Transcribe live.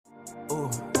Ooh.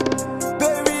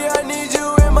 Baby, I need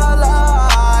you in my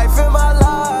life, in my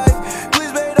life.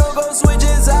 Please, babe, don't go switch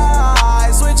his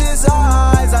eyes, switch his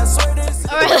eyes. I swear this.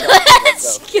 Alright,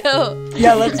 let's go.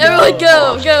 Yeah, let's go.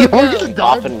 Everyone go.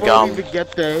 Off and gum. Even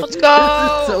get there. Let's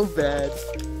go. This is so bad.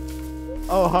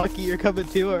 Oh, Hockey, you're coming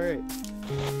too? Alright.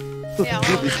 Yeah,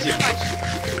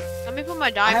 let me put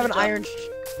my diamond. I have an iron.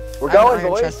 We're going,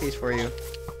 boys. chest piece for you.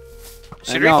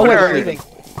 Should we Oh, put wait, our, we're leaving.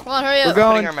 Come on, hurry We're up.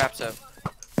 going. putting our maps up?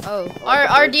 Oh,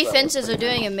 our defenses are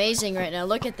doing amazing right now.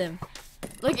 Look at them.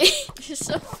 Look at you're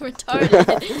so retarded.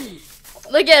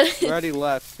 Look at it. We already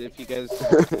left. If you guys.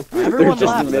 Everyone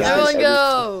left. Everyone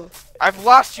go. I've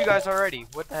lost you guys already.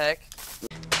 What the heck?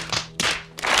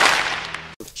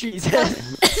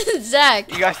 Jesus.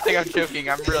 Zach. You guys think I'm joking?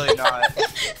 I'm really not.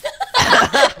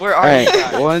 Where are Alright, you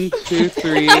guys? 1, 2,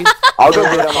 3. I'll go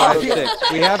get him. 5,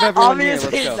 6. We have everyone here. Let's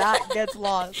Obviously, go. Zach gets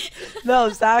lost. No,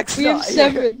 Zach's We have not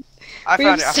 7. I We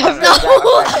found have it. I found it. No.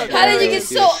 I found it. How did you get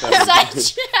so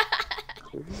sidetracked?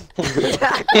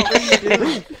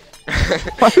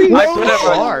 Why are you I so put it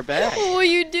on- far back? What were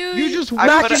you doing? You just I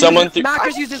Mac, put it- Someone Mac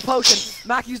just used his potion.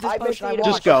 Mac used his potion. I just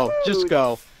watched. just go. Just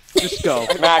go. Just go.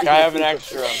 Mac, I have an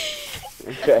extra.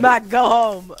 Okay. Mac, go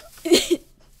home.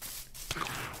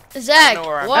 Zach, know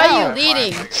where I'm why at. are you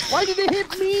leading? Why did it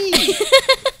hit me?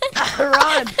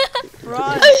 Run.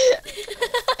 Run.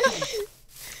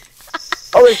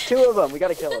 Oh, there's 2 of them. We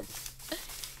gotta kill him.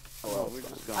 Oh, well, we're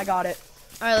just I got it.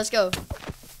 Alright, let's go.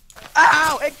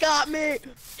 Ow! It got me.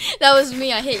 That was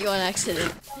me, I hit you on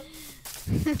accident.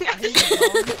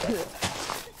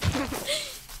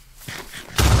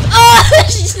 Oh,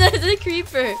 she's not the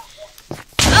creeper.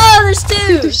 Oh, there's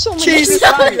 2. There's so many. Jesus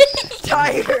Sorry. Christ.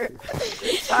 Tiger.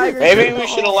 Tiger. Maybe we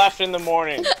should have left in the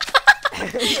morning.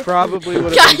 Probably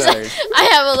would have been Guys, better. I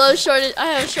have a low shortage. I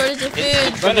have a shortage of It's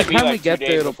food. gonna the be time we like 2 get days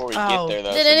there, it'll- before we Ow. get there,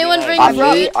 though. Did so be anyone nice. bring I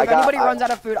brought, food? if anybody runs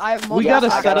out of food, I have We gotta I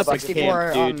set got up a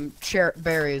 64 camp, dude.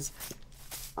 berries.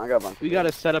 I got one. We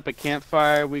gotta set up a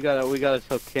campfire. We gotta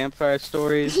tell campfire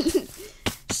stories.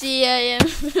 CAM.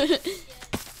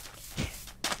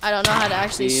 I don't know how to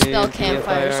actually spell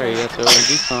campfire. So. Yes,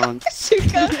 OMG song.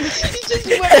 Suka, he just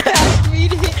went past me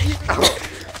to hit you.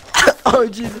 Oh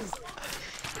Jesus.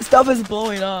 Stuff is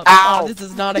blowing up. Ow. Oh, this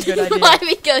is not a good idea. Why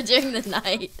we go during the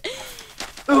night?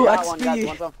 Ooh, I got one, guys. XP.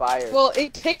 One's on fire. Well,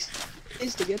 it takes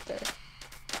days to get there.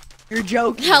 You're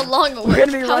joking. How long away? We're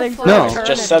gonna be how running far, for No. eternity.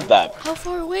 Just said that. How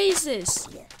far away is this?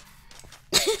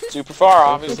 Super far,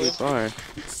 obviously. Far.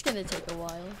 It's gonna take a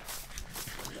while.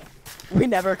 We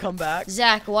never come back.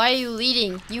 Zach, why are you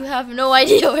leading? You have no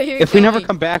idea where you're If we going. never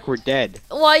come back, we're dead.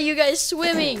 Why are you guys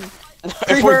swimming?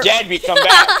 If we're dead, we come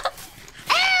back.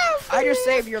 I just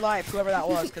saved your life, whoever that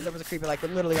was, because there was a creeper like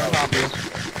literally on top of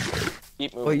you.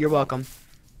 Keep Well, moving. you're welcome.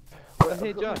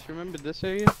 Hey Josh, remember this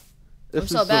area? This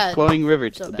so is bad. the flowing river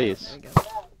to So the bad. base. There we go.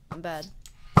 I'm bad.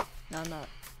 No, I'm not.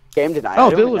 Game tonight. Oh,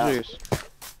 villagers.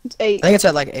 It's I 8. think it's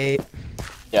at like 8.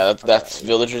 Yeah, that's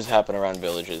villagers happen around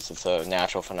villages. It's a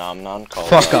natural phenomenon called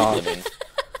Fuck off. living.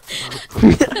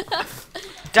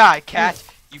 Die, cat.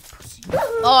 You pussy.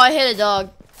 Oh, I hit a dog.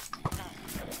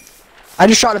 I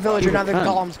just shot a villager, now the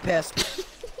golem's pissed.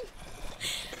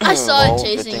 I saw Well, it good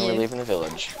chasing thing we're you. leaving the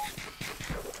village.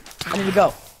 I need to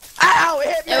go. Ow, it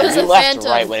hit me! It was You a left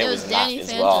phantom. right when it it was was Danny not as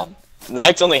Phantom. well. The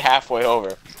night's only halfway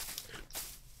over.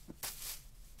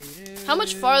 How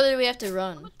much farther do we have to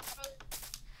run?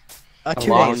 A 2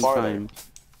 long days. farther. time.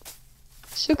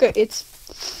 Suka, it's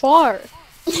far.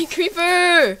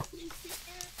 Creeper!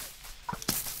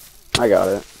 I got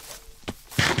it.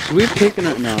 So we've taken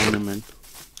it. No, never mind.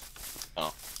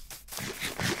 Oh.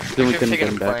 Then we Should've couldn't taken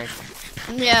come a back.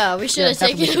 plane. Yeah, we should have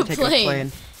definitely taken a should take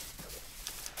plane.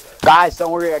 Guys,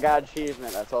 don't worry. I got an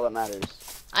achievement. That's all that matters.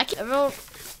 I can't. Everyone...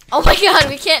 Oh my god,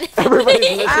 we can't. Everybody's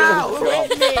missing Ow, who a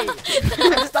hit me?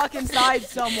 I'm stuck inside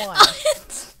someone.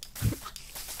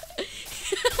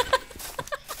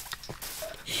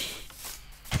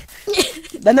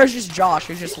 Then there's just Josh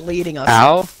who's just leading us.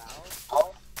 Ow.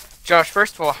 Josh,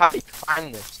 first of all, how do you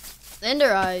find this?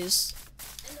 Ender eyes.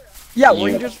 Yeah, well,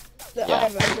 You- you just. Yeah.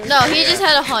 No, he just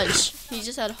had a hunch. He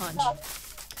just had a hunch.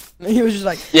 He was just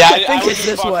like, Yeah, I think was it's just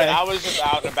this fucking, way. I was just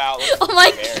out and about. Oh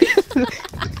my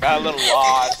Got a little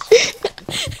lost.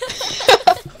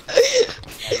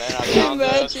 And then I found the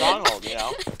Imagine. stronghold, you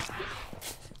know?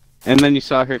 And then you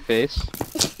saw her face.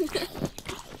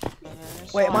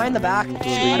 Wait, am I in the back?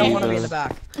 I don't want to be in the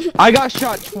back. I got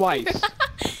shot twice.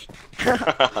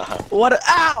 What?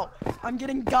 Ow! I'm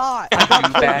getting got. I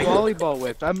got played Bag. volleyball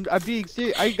with. I'm being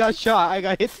serious. I got shot. I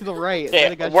got hit to the right. Yeah,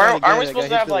 then I got where- shot again, aren't we I got supposed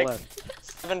to hit have, the like, left.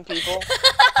 7 people?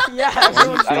 Yeah, I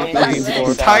everyone's don't doing even that. think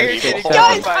so. Tiger's getting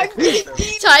Guys, eaten by I'm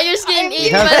getting Tiger's getting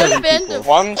eaten have by the 7 people. phantom.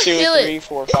 1, 2, Kill it. 3,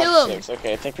 4, Kill 5, him. 6.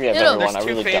 Okay, I think we have Hit him. everyone. I There's two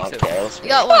really don't phantoms. care. Let's You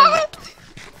got one.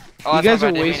 Oh, You guys are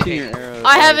I thought wasting my your arrows.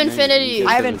 I have No, you infinity. guys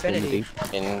I have have infinity.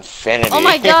 Infinity. Oh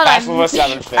my god, Half of us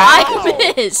have infinity.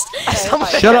 I missed.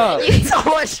 Shut up.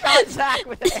 Someone shot Zach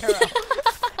with an arrow.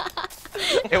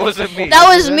 It wasn't me. That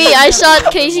was me. I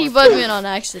shot Casey Budman on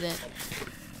accident.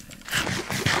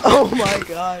 Oh my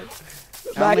god.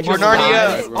 How Back much to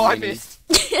Bernardia. Bernardia Oh, I remaining? missed.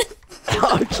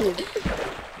 Okay.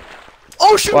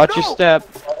 Oh shoot! Watch no! your step.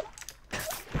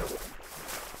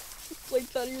 Like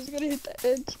thought he was gonna hit the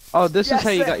edge. Oh, this Yes, is how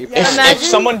you got your. yes. If Imagine-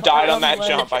 someone died on on that the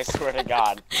jump, I swear to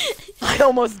God. I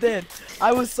almost did.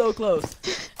 I was so close.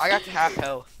 I got to half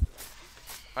health.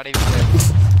 Not even close.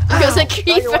 It was a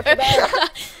Tiger, watch your creeper.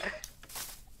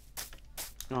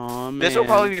 Oh man. This will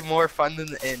probably be more fun than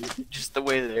the end. Just the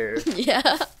way there.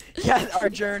 Yeah. Yeah, our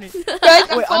journey. Guys,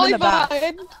 I'm Wait, I'm in falling the back.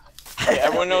 behind. Yeah,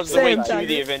 everyone knows the way Same, to Tiger.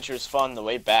 the adventure is fun. The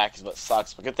way back is what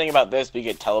sucks. But good thing about this, we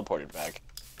get teleported back.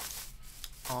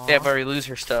 Yeah, but we lose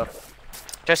her stuff.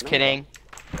 Just kidding.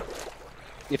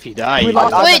 If you die, We you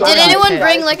lost- die. Wait, did sorry. anyone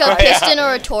bring like a Oh, yeah. piston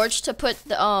or a torch to put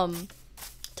the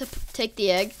take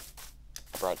the egg?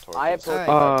 I brought torches. I have torches.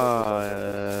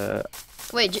 Uh,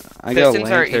 Wait, I got a Pistons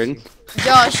are lantern. easy.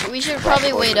 Josh, we should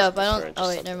probably wait torches, up. I don't. torches, Oh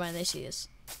wait, something. never mind. They see us.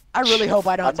 I really hope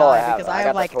I don't That's all I die have. because I I got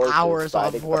have the like torches, hours so I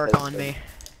of didn't work put on this me.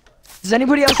 Does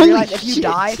anybody else realize if you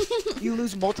die, you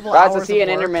lose multiple Guys, I hours see of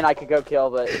an work? Enderman I could go kill,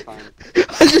 but it's fine.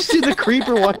 I just see the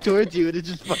creeper walk towards you and it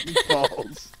just fucking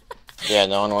falls. Yeah,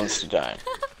 no one wants to die.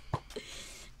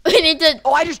 We need to.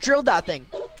 Oh, I just drilled that thing.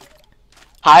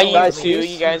 Hi, you Guys, two.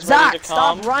 You guys ready Zach, to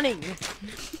come? stop running.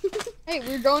 Hey,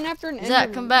 we're going after an Zach,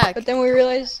 Enderman, come back. But then we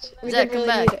realized we Zach, didn't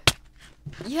come really back. need it.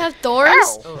 You have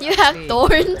thorns. Ow. You have Hey.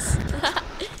 thorns.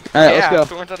 Alright, Yeah, let's go.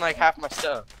 thorns on like half my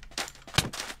stuff.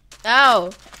 Ow!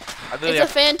 I literally It's a have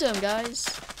phantom, guys.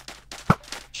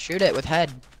 Shoot it with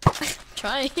head.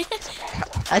 Try.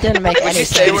 That didn't make Would any you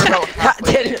say sense. we're about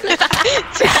that, halfway?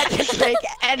 that didn't make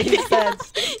any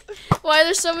sense. Why are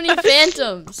there so many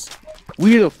phantoms?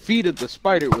 We defeated the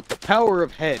spider with the power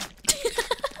of head.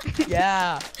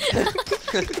 Yeah.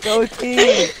 Go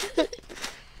team.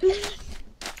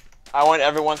 I want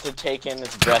everyone to take in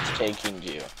this breathtaking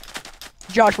view.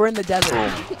 Josh, we're in the desert.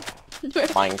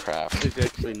 Minecraft. It's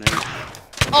actually nice.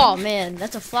 Oh man,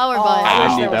 that's a flower Oh, biome. I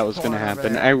wish knew there that was was gonna corn over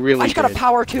happen. there. I really I just got a did.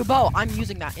 power 2 bow. I'm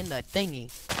using that in the thingy.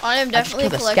 I am definitely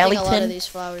killed a collecting a lot skeleton. of these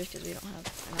flowers because we don't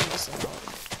have. And I'm missing all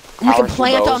of them. You can Power 2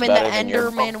 plant bow them is in the better than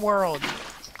your Enderman world.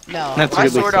 No. That's My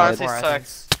really sword sad. honestly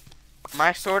sucks.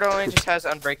 My sword only just has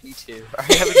Unbreaking 2. Are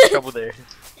you having trouble there?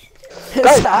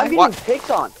 Guys, I'm getting What? picked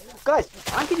on. Guys,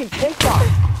 I'm getting picked on.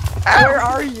 Where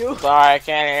are you? Sorry, I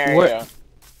can't hear What?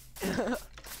 you.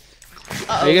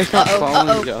 Are you guys not Uh-oh, following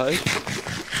uh-oh. Josh?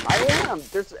 I am.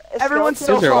 There's a Everyone's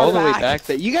skeleton. Those are far all the way back. back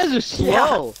there. You guys are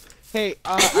slow. Hey,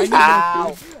 I need more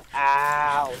Ow. food.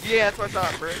 Ow. Yeah, that's what I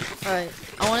thought, bro. Alright,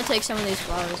 I want to take some of these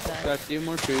flowers back. Got you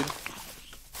more food.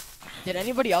 Did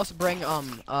anybody else bring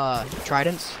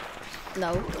tridents?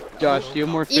 No. Josh, do you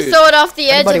have more food? You throw it off the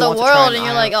edge Anybody of the wants a world trident? and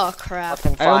you're I like, oh crap.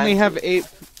 I only have 8.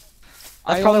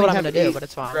 That's probably what I'm gonna do, but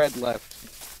it's fine. Bread left.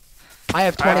 I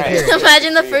have 20 Alright. here.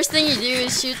 Imagine the first thing you do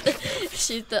is shoot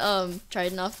the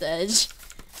trident off the edge.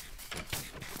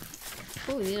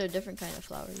 Oh, these are different kind of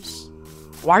flowers.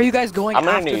 Why are you guys going I'm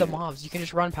gonna after the need- mobs? You can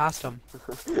just run past them.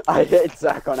 I hit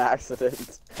Zach on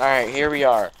accident. Alright, here we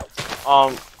are.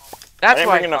 I That's didn't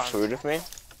why bring I enough found. food with me.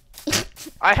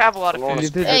 I have a lot of Well, food.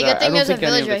 Neither did Hey, I. good I thing don't there's a think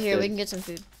any village of right us here. We did. can get some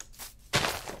food.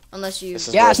 Unless you. This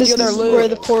is Yeah, where- steal This their is loot. where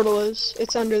the portal is.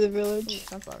 It's under the village.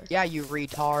 Sunflowers. Yeah, you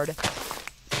retard.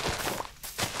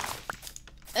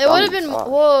 It would have been. Sunflowers.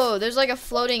 Whoa, there's like a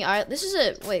floating island. This is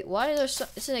a. Wait, why is there so.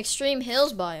 It's an extreme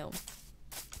hills biome.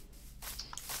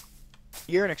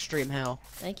 You're an extreme hell.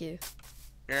 Thank you.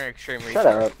 You're an extreme Shut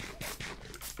retard. up.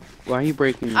 Why are you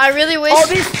breaking? I really wish. Oh,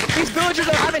 these villagers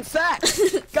are having sex!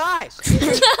 Guys!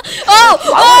 Oh!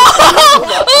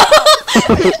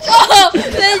 Oh! They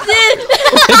did!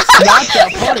 It's not that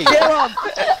funny. Kill him!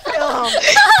 Kill him!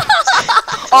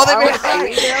 Oh, they I made was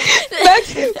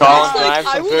it. Colin, can I like, have I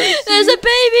some would- food? There's a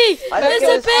baby! I didn't There's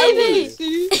a get a baby!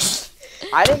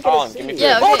 I didn't get Colin, a give me seed.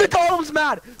 Yeah, Oh, okay. the golem's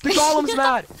mad! The golem's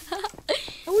mad!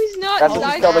 No, he's not. That's He's what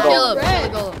not you tell the Kill him.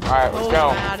 red. Kill the golem. Alright, let's Golem's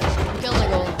go. mad. Kill the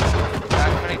golem.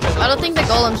 I don't think the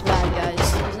golem's bad, guys.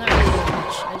 He's not really doing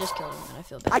much. I just killed him and I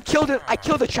feel bad. I killed it. I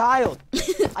killed a child.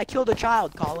 I killed a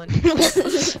child, Colin.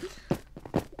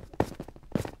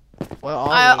 Well,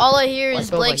 All I hear What is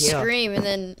feels Blake like you? scream and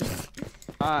then.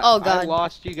 Oh, God. I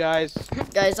lost you guys.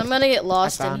 Guys, I'm gonna get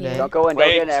lost in found here. it. Don't go in.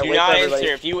 Wait, don't get in. do Wait not for enter. everybody.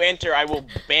 If you enter, I will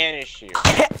banish you.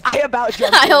 I about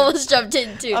jumped I in. almost jumped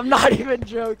in too. I'm not even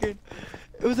joking.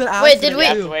 It was an Wait, accident. did You we-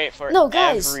 have to wait for No,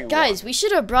 guys, everyone. guys, we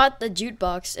should have brought the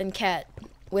jukebox and cat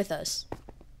with us.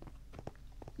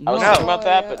 I was No. thinking about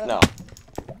that, but no.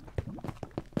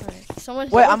 Alright, someone.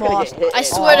 Wait, I'm Someone's gonna lost. get hit I in-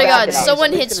 swear to back God, it up. someone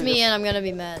Somebody's hits gonna me just- and I'm gonna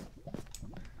be mad.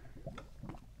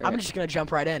 I'm just gonna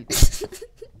jump right in.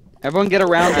 Everyone get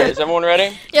around Alright, it. is everyone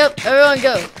ready? Yep, everyone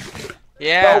go.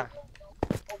 Yeah.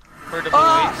 For the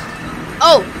police.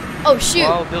 Oh, shoot.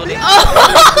 Whoa, building.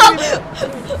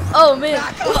 Oh man,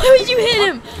 why would you hit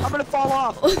him? I'm gonna fall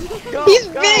off. Go, He's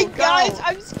go, big, go. guys.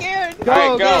 I'm scared.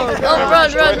 Alright, go. go, go. Oh, run,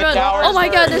 Destroy run, the run! towers Oh my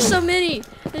God, there's first. so many.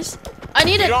 I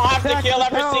need You a. don't have to Attack kill the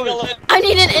every towers. single. I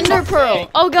need an ender pearl.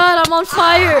 Oh God, I'm on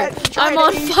fire. I'm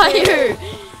on fire.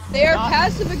 They are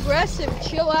passive aggressive.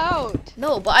 Chill out.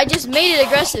 No, but I just made it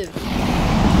aggressive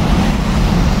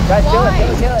Guys, kill it, kill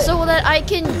it, kill it. so that I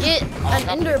can get an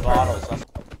ender pearl. Bottles. That's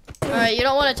All right, you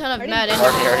don't want a ton of mad ender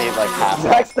already pearls. like half.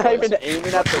 Zach's not even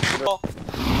aiming at the.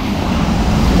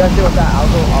 You guys do with that. I'll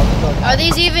go. Are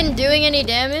these even doing any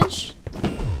damage?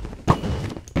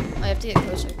 I have to get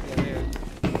closer.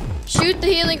 Shoot the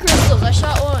healing crystals. I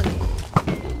shot one.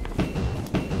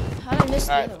 How did I miss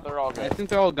the other Alright, they're all I good. think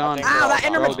they're all gone. Ah, Ow, that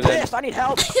They're all Enderman's good. pissed. I need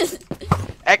help.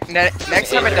 Next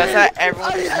time it does that,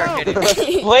 everyone just start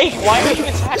hitting me. Blake, why are you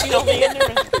attacking all the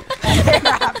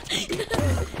Endermen?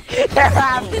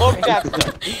 Look at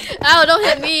them. Ow, don't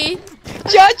hit me.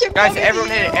 Judge, I'm Guys, coming everyone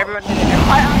to hit it. you. Everyone hit it.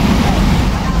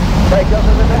 Right,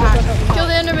 go. Kill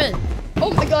the enderman.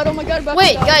 Oh my god, about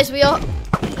Wait, to die. guys, we all.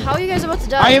 How are you guys about to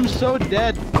die? I am so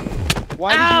dead.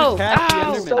 Why Ow, did you attack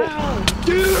ow, the Enderman?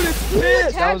 Dude, it's Who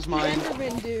pissed. That was attacked the mine.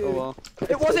 Enderman, dude? Oh well.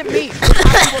 It wasn't me. It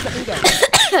actually wasn't me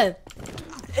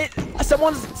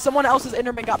though. Someone else's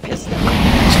Enderman got pissed at me.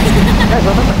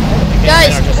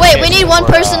 Guys, wait, we need one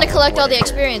person to collect all the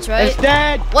experience, right? It's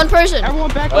dead. One person.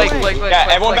 Everyone back Blake, away. Yeah,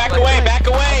 everyone back away, back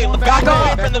away. Back Back away,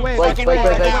 away from the back away, fucking back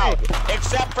war away. now.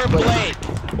 Except for Blake.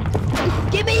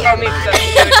 Give me Oh, your me, money.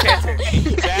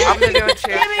 I'm the new Give me your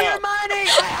champ. money.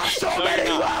 I have so No, many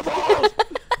you're not. levels.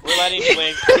 We're letting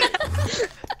Blake.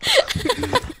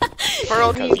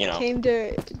 Pearl, Because, you know. Came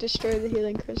to destroy the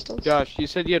healing crystals. Josh, you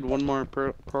said you had one more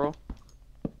pearl.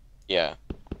 Yeah.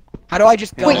 How do I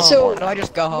just go Wait, home? so- How do I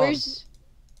just go home? Where's...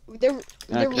 They're Okay.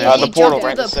 The You portal, jump right through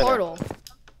in the the center. portal.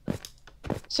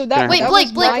 So that, Wait, that Blake,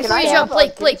 was Blake, my before you stuff. jump,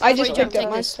 Blake, I before just you jump, picked up take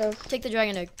my this. stuff. Take the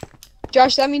dragon egg.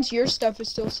 Josh, that means your stuff is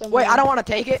still somewhere. Wait, I don't want to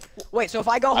take it. Wait, so if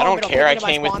I go home, I don't it'll care. I take me to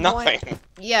my came with spawn point? nothing.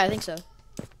 Yeah, I think so.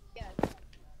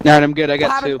 Alright, I'm good. I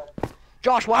got What two.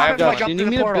 Josh, what I happens have if I Josh, jump you through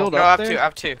need me the to portal? build No, up I have there? two. I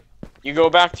have two. You go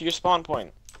back to your spawn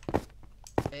point.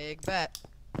 Big bet.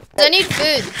 I need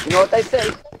food. You know what they say?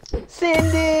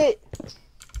 Send it.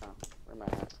 Oh, where am I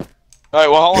at? Alright,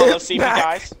 well, hold on. Let's see if he Back.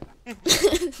 dies.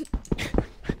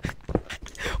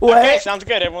 Wait. Okay, sounds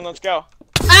good. Everyone, let's go.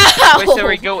 Ow! Wait, so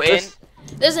we go in?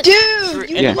 There's a Dude,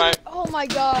 you Yeah. My- oh my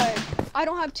god. I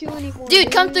don't have two anymore.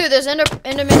 dude, come through. There's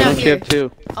enderman out You here. have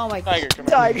two. Oh my god. Tiger, come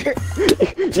here.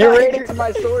 Tiger. You're raiding to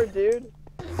my sword, dude.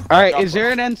 Alright, is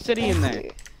there an end city in there?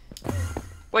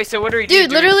 Wait, so what do we do? Dude,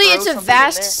 Do we literally, throw it's a something in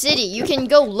vast there? city. You can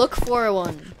go look for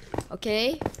one.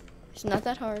 Okay? It's not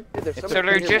that hard. Dude, there's So many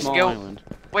they're things just Small go- island.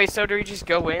 Wait, so do we just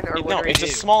go in, or what No, do we it's do? a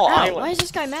small Ow, island. why is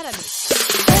this guy mad at me?